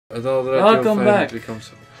Welcome back.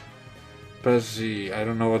 Becomes press Z. I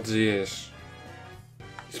don't know what Z is.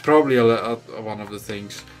 It's probably one of the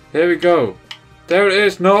things. Here we go. There it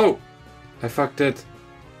is. No! I fucked it.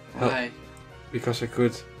 Why? Because I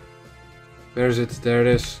could. Where is it? There it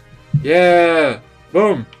is. Yeah!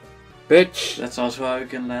 Boom! Bitch! That's also how you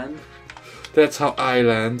can land. That's how I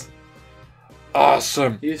land.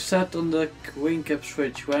 Awesome! You sat on the wing cap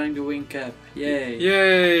switch wearing the wing cap. Yay!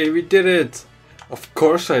 Yay! We did it! Of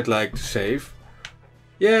course I'd like to save.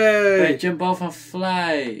 Yay! Wait, jump off and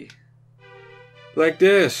fly! Like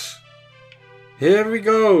this. Here we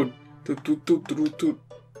go! Toot toot toot toot toot.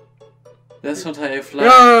 That's not how you fly.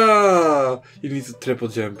 Ah! You need to triple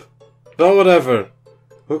jump. Well, whatever.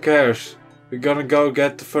 Who cares? We're gonna go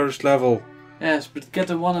get the first level. Yes, but get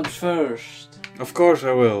the 1-ups first. Of course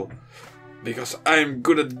I will. Because I'm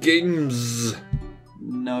good at games.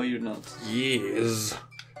 No, you're not. Yes.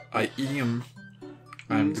 I am.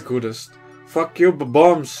 I'm the goodest. Fuck you,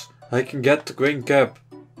 bombs. I can get the wing cap.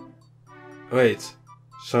 Wait.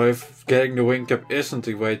 So if getting the wing cap isn't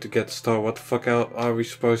the way to get the star, what the fuck are we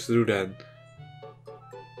supposed to do then?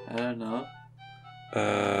 I don't know.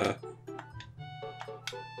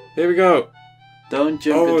 Here we go. Don't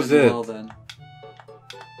jump into the wall then.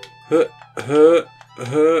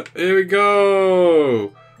 Here we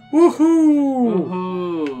go. Woohoo!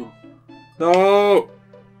 Woohoo! No!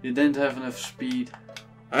 You didn't have enough speed.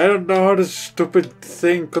 I don't know how this stupid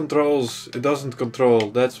thing controls. It doesn't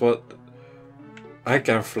control. That's what. I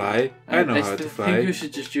can fly. I know how to fly. I think you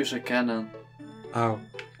should just use a cannon. Ow.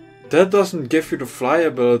 That doesn't give you the fly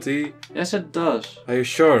ability. Yes, it does. Are you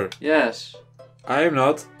sure? Yes. I am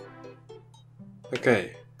not.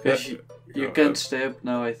 Okay. You can't stay up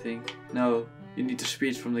now, I think. No, you need the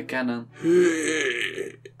speed from the cannon.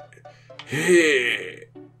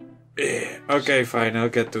 Okay, fine. I'll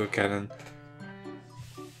get to a cannon.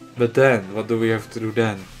 But then, what do we have to do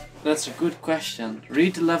then? That's a good question.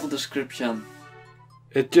 Read the level description.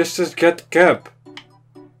 It just says get cap.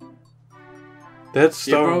 That's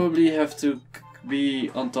You probably have to be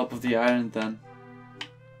on top of the island then.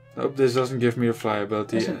 Nope, this doesn't give me a fly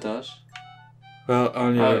ability. Yes, it does. Well,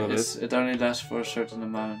 only a little bit. It only lasts for a certain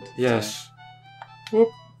amount. Yes. Whoop.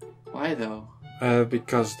 Why though?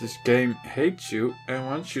 Because this game hates you and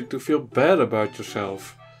wants you to feel bad about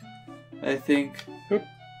yourself. I think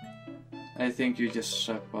you just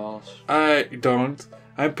suck balls. I don't.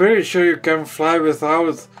 I'm pretty sure you can fly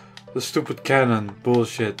without the stupid cannon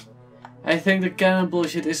bullshit. I think the cannon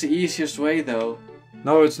bullshit is the easiest way though.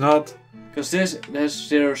 No, it's not. Because this has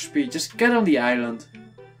 0 speed. Just get on the island.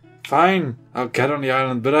 Fine, I'll get on the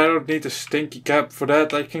island, but I don't need a stinky cap for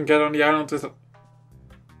that. I can get on the island with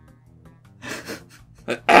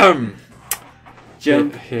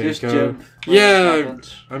Jump. Here just you go. jump. Yeah,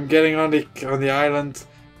 I'm getting on the island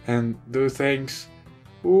and do things.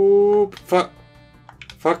 Oop,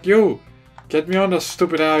 fuck you. Get me on the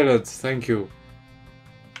stupid island. Thank you.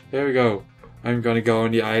 Here we go. I'm gonna go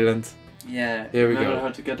on the island. Yeah. Here we remember go.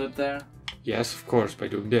 how to get up there? Yes, of course, by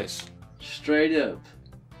doing this. Straight up.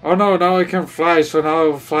 Oh no, now I can fly, so now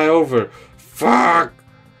I'll fly over. Fuck!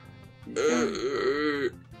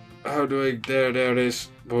 How do I... There it is.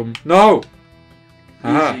 Boom. No!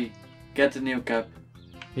 Aha. Easy. Get the new cap.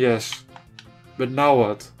 Yes. But now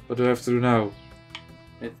what? What do I have to do now?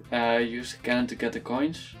 Use the cannon to get the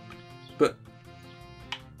coins. But...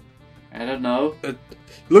 I don't know.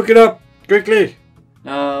 Look it up! Quickly!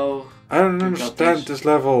 No. I don't understand this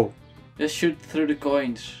level. Just shoot through the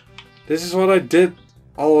coins. This is what I did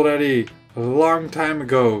already a long time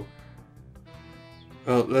ago.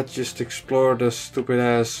 Well, let's just explore the stupid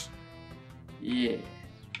ass. Yeah.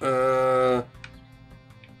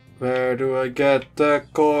 Where do I get the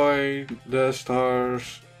coin? The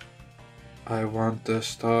stars. I want the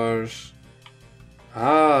stars.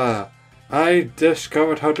 Ah, I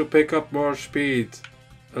discovered how to pick up more speed.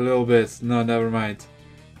 A little bit. No, never mind.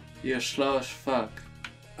 You're slow as fuck.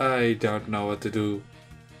 I don't know what to do.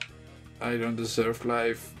 I don't deserve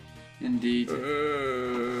life. Indeed.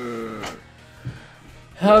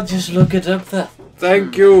 I'll just look it up then.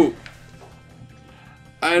 Thank you.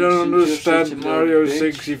 I don't Since you're such a understand little Mario bitch.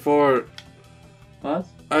 64. What?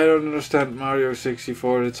 I don't understand Mario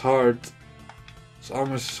 64. It's hard. It's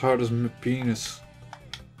almost as hard as my penis.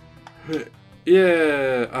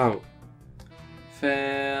 Yeah. Ow.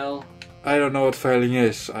 Fail. I don't know what failing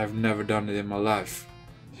is. I've never done it in my life.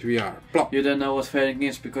 Here we are. Plop. You don't know what failing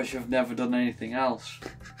is because you've never done anything else.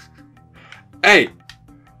 Hey!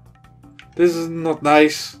 This is not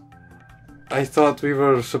nice. I thought we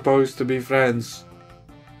were supposed to be friends.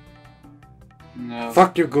 No.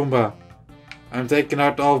 Fuck you, Goomba. I'm taking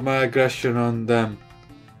out all my aggression on them.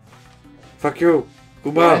 Fuck you!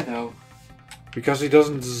 Why Gooba! though? Because he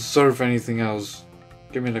doesn't deserve anything else.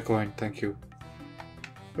 Give me the coin, thank you.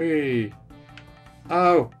 Whee!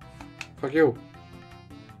 Oh! Fuck you!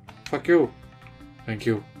 Fuck you! Thank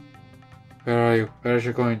you. Where are you? Where is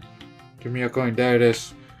your coin? Give me a coin. There it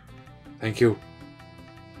is. Thank you.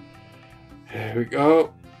 There we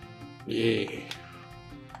go. Yeah.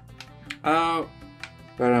 Oh.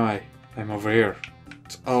 Where am I? I'm over here.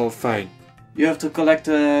 It's all fine. You have to collect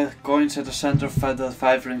the coins at the center of the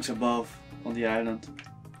 5 rings above on the island.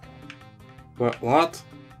 What?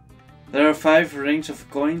 There are 5 rings of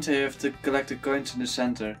coins and you have to collect the coins in the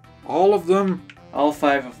center. All of them? All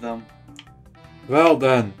 5 of them. Well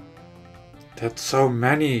then. That's so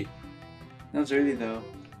many. Not really though.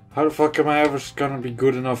 How the fuck am I ever gonna be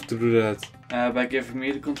good enough to do that? By giving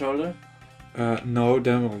me the controller. No,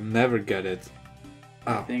 then we'll never get it.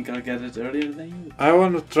 I Oh. think I'll get it earlier than you. I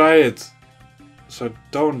wanna try it. So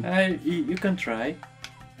don't. You can try.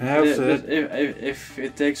 Have But it. if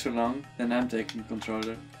it takes so long, then I'm taking the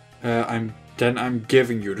controller. I'm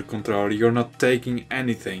giving you the controller. You're not taking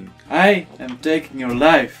anything. I am taking your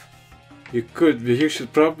life. You could, but you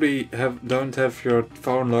should probably don't have your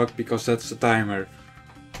phone locked because that's the timer.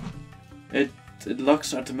 It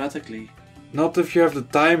locks automatically. Not if you have the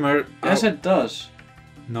timer. Yes, it does.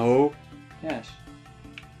 No. Yes.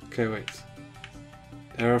 Okay, wait.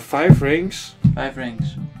 There are 5 rings. 5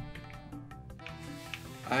 rings.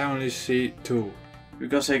 I only see 2.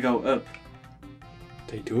 Because they go up.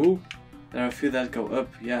 They do? There are a few that go up,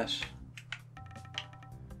 yes.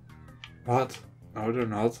 What? No, they're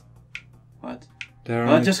not. What? They're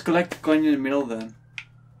Well, only... just collect the coin in the middle then.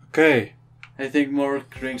 Okay. I think more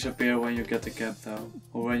rings appear when you get the cap though.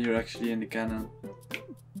 Or when you're actually in the cannon.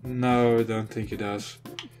 No, I don't think it does.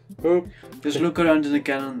 Oop. Just look around in the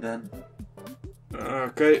cannon then.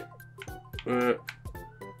 Okay. Oh.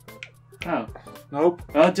 Nope.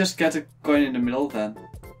 Well, just get a coin in the middle then.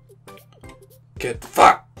 Get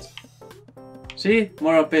fucked! See?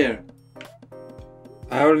 More appear.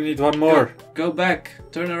 I only need one more. Go back.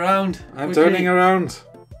 Turn around. I'm quickly. turning around.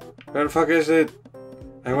 Where the fuck is it?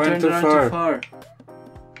 I went Turned too around far. too far.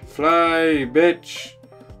 Fly, bitch.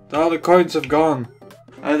 All the coins have gone.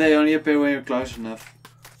 Oh, they only appear when you're close enough.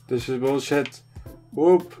 This is bullshit.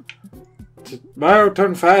 Whoop. Mario,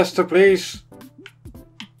 turn faster, please.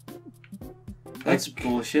 That's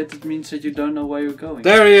bullshit. It means that you don't know where you're going.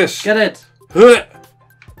 There he is. Get it! Huh.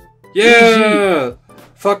 Yeah!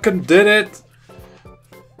 Fucking did it.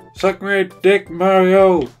 Suck my dick,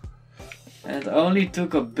 Mario. And it only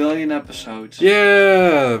took 1 billion episodes.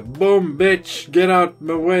 Yeah! Boom, bitch. Get out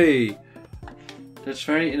my way. That's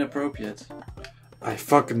very inappropriate. I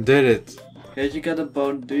fucking did it. Did you get a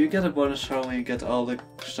do you get a bonus roll when you get all the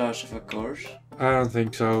stars of a course? I don't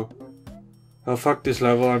think so. Well, fuck this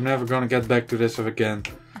level. I'm never gonna get back to this again.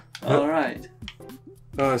 Alright.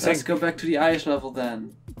 Oh, Let's go back to the ice level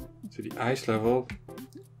then. To the ice level?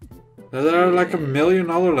 There are like 1 million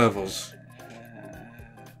other levels.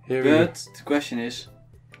 Here we But the question is,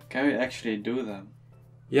 can we actually do them?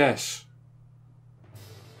 Yes.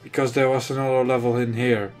 Because there was another level in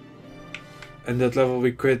here. And that level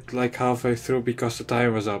we quit like halfway through because the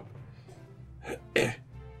time was up. Here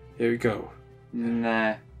we go.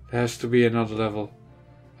 Nah. There has to be another level.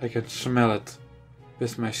 I can smell it.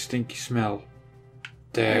 With my stinky smell.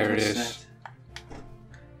 There it What's is. that?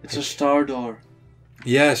 It's a star door.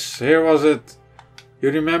 Yes, here was it.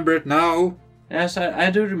 You remember it now? Yes, I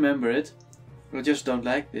do remember it. I just don't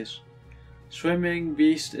like this. Swimming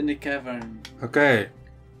beast in the cavern. Okay.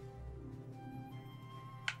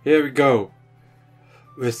 Here we go.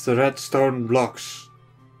 With the redstone blocks.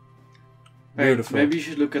 Wait, Beautiful. maybe you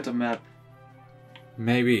should look at the map.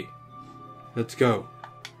 Maybe. Let's go.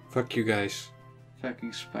 Fuck you guys.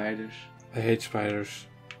 Fucking spiders. I hate spiders.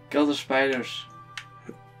 Kill the spiders.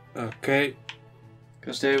 Okay.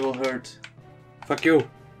 Because they will hurt. Fuck you.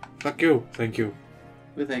 Fuck you. Thank you.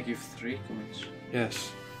 We'll take you 3 coins.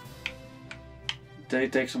 Yes. They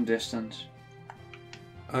take some distance.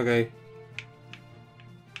 Okay.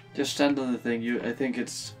 Just stand on the thing. I think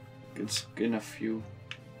it's enough view.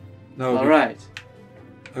 No. Alright.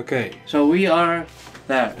 Okay. So we are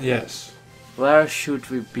there. Yes. Where should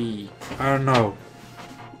we be? I don't know.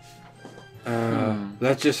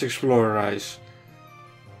 Let's just explorize.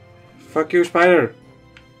 Fuck you, spider.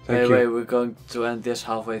 Thank you. Wait, we're going to end this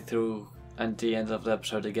halfway through and the end of the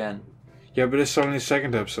episode again. Yeah, but it's only the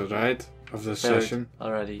 2nd episode, right? Of the session.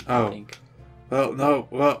 Already, Oh. I think. Well, no.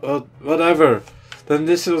 Well, whatever. Then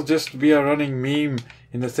this will just be a running meme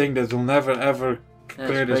in the thing that will never ever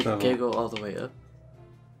clear this level. Can go all the way up.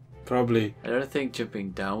 Probably. I don't think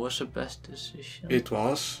jumping down was the best decision. It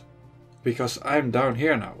was. Because I'm down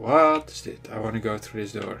here now. What is it? I want to go through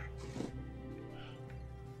this door.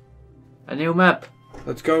 A new map.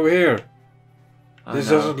 Let's go here. Oh, This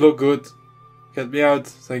no. doesn't look good. Get me out.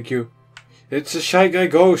 Thank you. It's a Shy Guy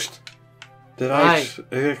ghost. That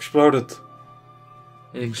exploded.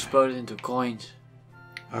 It exploded into coins.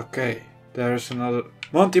 Okay. There's another.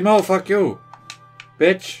 Monty Mole, fuck you.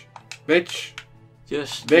 Bitch. Bitch.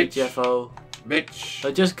 Just Bitch. GTFO. Bitch.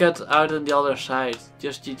 But just get out on the other side.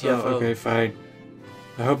 Just GTFO. Oh, okay, fine.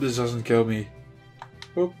 I hope this doesn't kill me.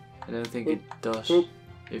 I don't think it does. Oop.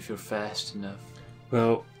 If you're fast enough.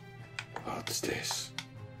 Well, what is this?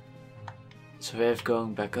 It's a way of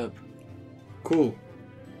going back up. Cool.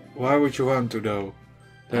 Why would you want to though?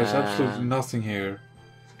 There's absolutely Um, nothing here.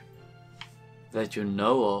 That you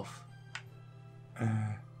know of.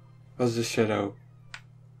 What's the shadow?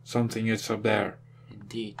 Something is up there.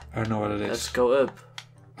 Indeed. I don't know what it is. Let's go up.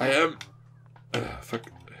 I am.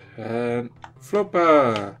 Fuck. And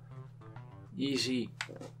flopper. Easy.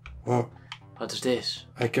 Whoa. What is this?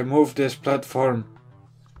 I can move this platform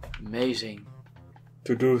Amazing.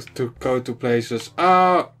 to go to places.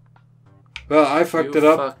 Ah. Well, I fucked You it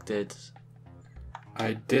up. fucked it.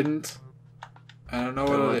 I didn't. I don't know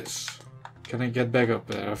Go what on. it is. Can I get back up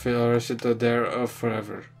there? I feel, or is it there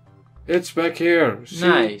forever? It's back here. See?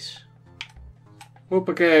 Nice.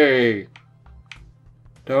 Whoopakay.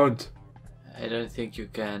 Don't I don't think you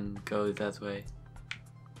can go that way.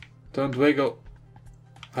 wiggle.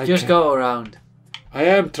 I Just can't. go around. I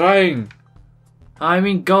am trying. I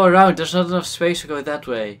mean, go around. There's not enough space to go that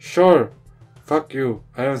way. Sure. Fuck you.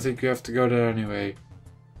 I don't think you have to go there anyway.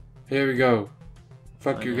 Here we go.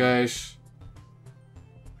 Fuck Oh, you no. guys.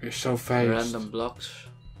 You're so fast. Random blocks.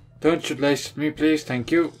 Don't shoot lace at me, please.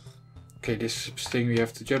 Thank you. Okay, this is thing we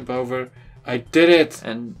have to jump over. I did it.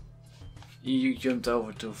 And you jumped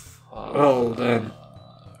over too far. Well then.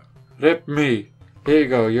 Rip me. Here you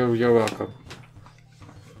go. You're welcome.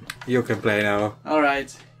 You can play now.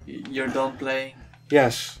 Alright. You're done playing.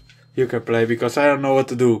 Yes, you can play because I don't know what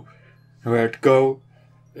to do. Where to go.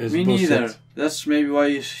 It's Me bullshit. neither. That's maybe why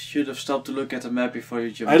you should have stopped to look at the map before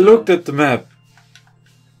you jumped I looked down. at the map.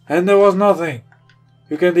 And there was nothing.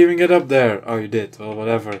 You can't even get up there. Oh, you did. Well,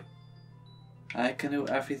 whatever. I can do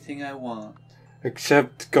everything I want.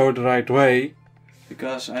 Except go the right way.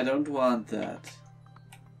 Because I don't want that.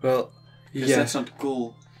 Well, Because yes. that's not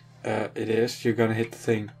cool. It is. You're gonna hit the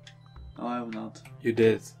thing. No, I'm not. You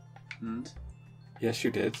did. And? Yes,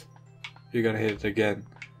 you did. You're gonna hit it again.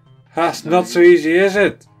 Ha, it's No, not so easy, is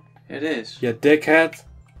it? It is. You dickhead.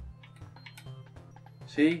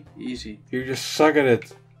 See? Easy. You just suck at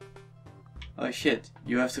it. Oh shit.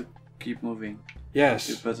 You have to keep moving. The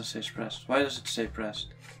Yes. button stays pressed. Why does it stay pressed?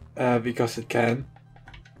 Because it can.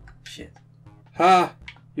 Shit. Ha!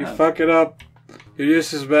 You Oh. fuck it up. You're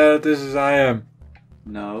just as bad at this as I am.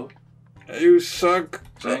 No. You suck.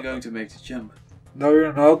 So I'm going to make the jump. No,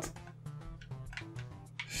 you're not.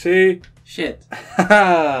 See? Shit.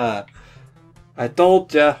 Haha! I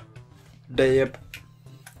told ya. Dab.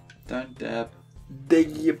 Don't dab. Dab.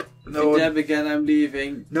 If you No, dab again, I'm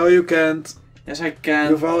leaving. no, you can't. Yes, I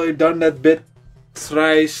can. You've already done that bit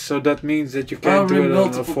thrice, so that means that you can't Probably do it on the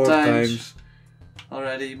multiple fourth times. times.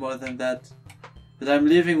 Already more than that. But I'm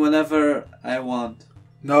leaving whenever I want.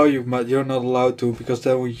 No, you're not allowed to, because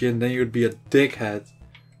then you'd be a dickhead.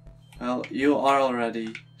 Well, you are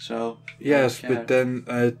already, so... Yes, I don't but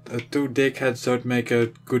then two dickheads don't make a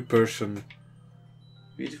good person.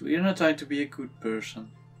 You're not trying to be a good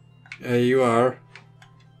person. You are.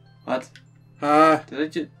 What? Ah,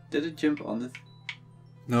 Did I jump on it?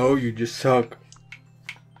 no, you just suck.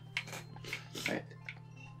 Right.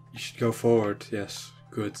 You should go forward, yes.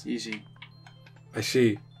 Good. Easy. I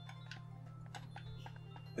see.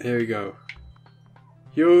 Here we go.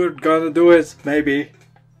 You're gonna do it, maybe.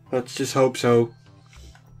 Let's just hope so.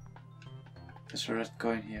 There's a red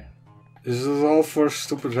coin here. Is this all for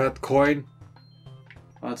stupid red coin?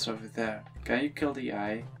 What's over there? Can you kill the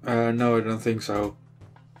eye? No, I don't think so.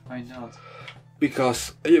 Why not?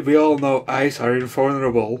 Because we all know eyes are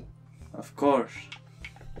invulnerable. Of course.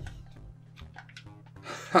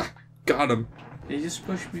 Ha! Got him. He just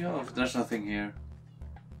pushed me off. There's nothing here.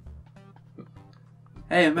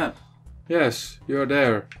 Hey, a map. Yes, you're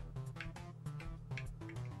there.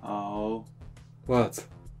 Oh, What?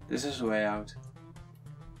 this is the way out.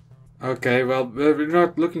 Okay, well, we're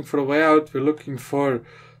not looking for the way out, we're looking for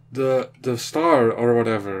the star or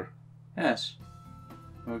whatever. Yes.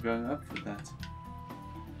 We're going up for that.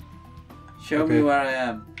 Show Okay. me where I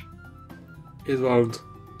am. It won't.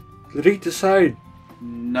 Read the sign.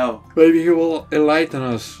 No. Maybe he will enlighten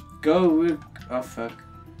us. Go. Oh fuck.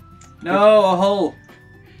 No, a hole.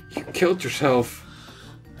 You killed yourself.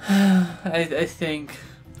 I think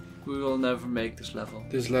we will never make this level.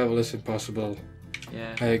 This level is impossible.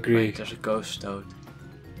 Yeah. I agree. Wait, there's a ghost toad.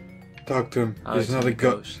 Talk to him. Oh, He's it's not a a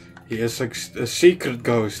ghost. He is a secret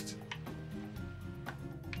ghost.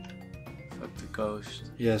 Fuck the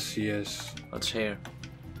ghost. Yes, he is. What's here?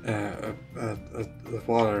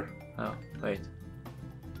 Water. Oh, wait.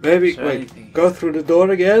 Maybe, Is there wait, anything? go through the door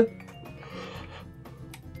again.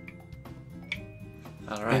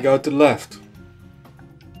 Alright. And go to the left.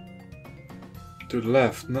 To the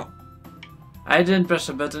left, no. I didn't press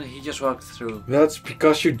a button, he just walked through. That's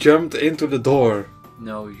because you jumped into the door.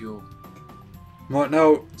 No, you. No,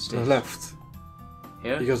 no, It's the this. left.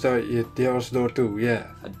 Here? Because there was a door too, yeah.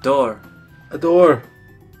 A door. A door.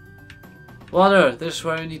 Water, this is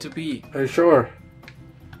where we need to be. Are you sure?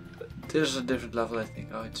 This is a different level, I think.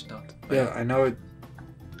 Oh, it's not. Wait. Yeah, I know it.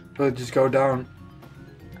 But just go down.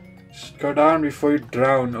 Just go down before you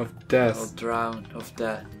drown of I'll death. drown of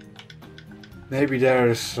death. Maybe there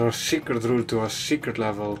is a secret route to a secret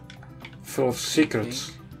level. Full of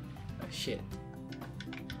secrets. Oh, shit.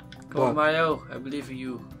 Come What? on, Mario, I believe in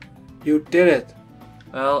you. You did it.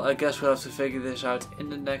 Well, I guess we'll have to figure this out in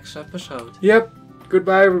the next episode. Yep.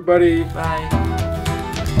 Goodbye everybody. Bye.